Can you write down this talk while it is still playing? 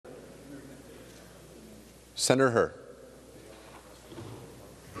Senator Hur.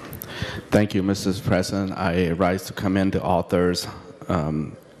 Thank you, Mr. President. I rise to commend the authors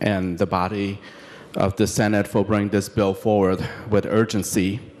and the body of the Senate for bringing this bill forward with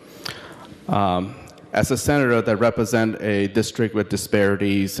urgency. As a senator that represents a district with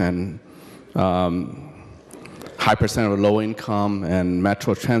disparities and high percent of low income and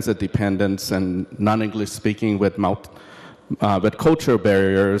metro transit dependence and non-English speaking with cultural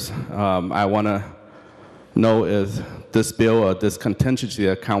barriers, I want to know if this bill or this contingency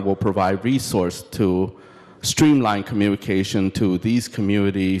account will provide resource to streamline communication to these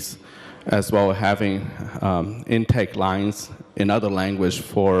communities, as well as having intake lines in other language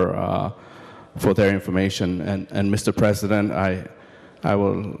for their information. And Mr. President, I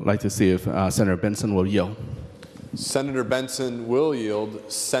would like to see if Senator Benson will yield. Senator Benson will yield.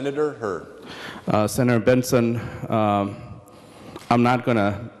 Senator Hur. Senator Benson, I'm not going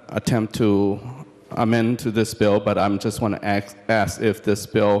to attempt to amend to this bill, but I'm just want to ask if this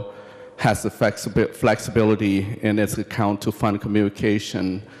bill has the flexibility in its account to fund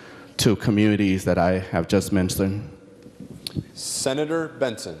communication to communities that I have just mentioned. Senator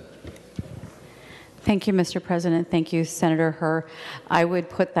Benson. Thank you, Mr. President. Thank you, Senator Hur. I would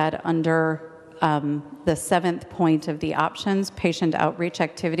put that under the 7th point of the options, patient outreach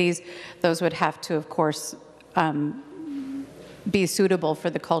activities. Those would have to, of course, be suitable for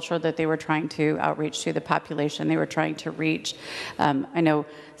the culture that they were trying to outreach to, the population they were trying to reach. I know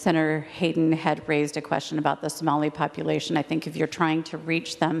Senator Hayden had raised a question about the Somali population. I think if you're trying to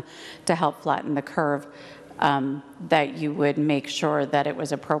reach them to help flatten the curve, that you would make sure that it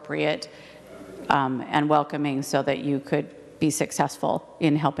was appropriate and welcoming so that you could be successful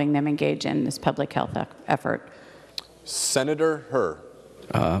in helping them engage in this public health effort. Senator Hur.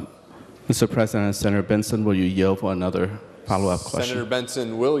 Mr. President, Senator Benson, will you yield for another follow-up question? Senator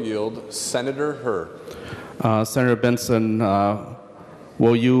Benson will yield. Senator Hur. Senator Benson,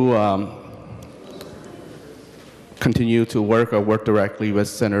 will you continue to work or work directly with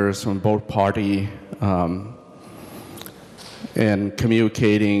senators from both parties in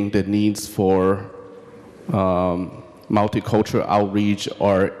communicating the needs for multicultural outreach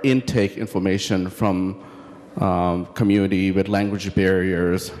or intake information from community with language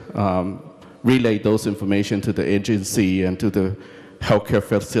barriers, relay those information to the agency and to the healthcare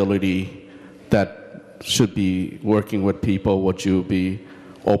facility that should be working with people? Would you be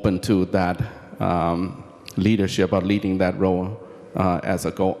open to that leadership or leading that role as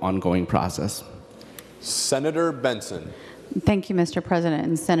an ongoing process? Senator Benson. Thank you, Mr. President.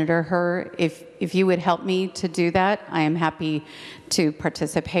 And Senator Hur, if you would help me to do that, I am happy to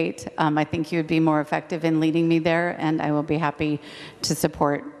participate. I think you would be more effective in leading me there, and I will be happy to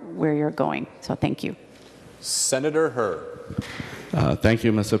support where you're going. So thank you. Senator Hur. Thank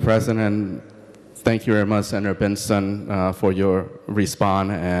you, Mr. President. Thank you very much, Senator Benson, for your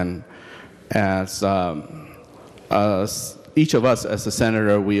response. And as each of us as a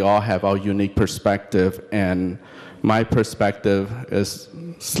senator, we all have our unique perspective, and my perspective is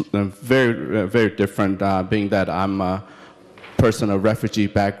very, very different, being that I'm a person of refugee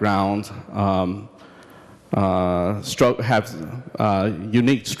background, have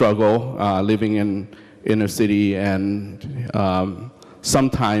unique struggle living in inner city, and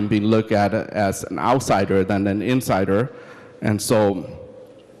sometimes being looked at as an outsider than an insider. And so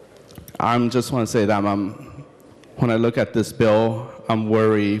I just want to say that when I look at this bill, I'm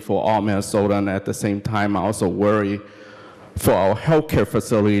worried for all Minnesota, and at the same time, I also worry for our healthcare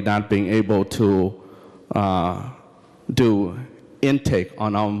facility not being able to do intake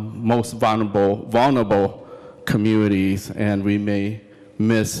on our most vulnerable communities, and we may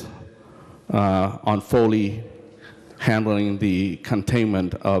miss on fully handling the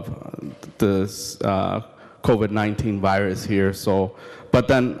containment of this COVID-19 virus here. So, but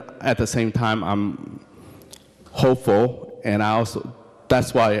then at the same time, I'm hopeful, and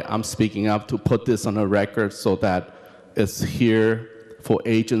that's why I'm speaking up to put this on the record so that it's here for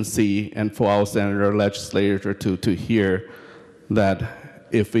agency and for our senator legislature to hear that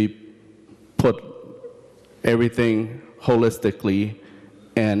if we put everything holistically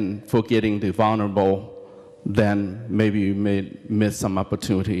and forgetting the vulnerable, then maybe we may miss some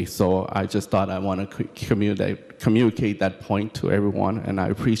opportunity. So I just thought I want to communicate that point to everyone, and I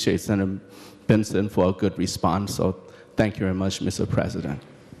appreciate Senator Benson for a good response. So thank you very much, Mr. President.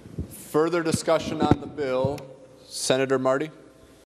 Further discussion on the bill. Senator Marty.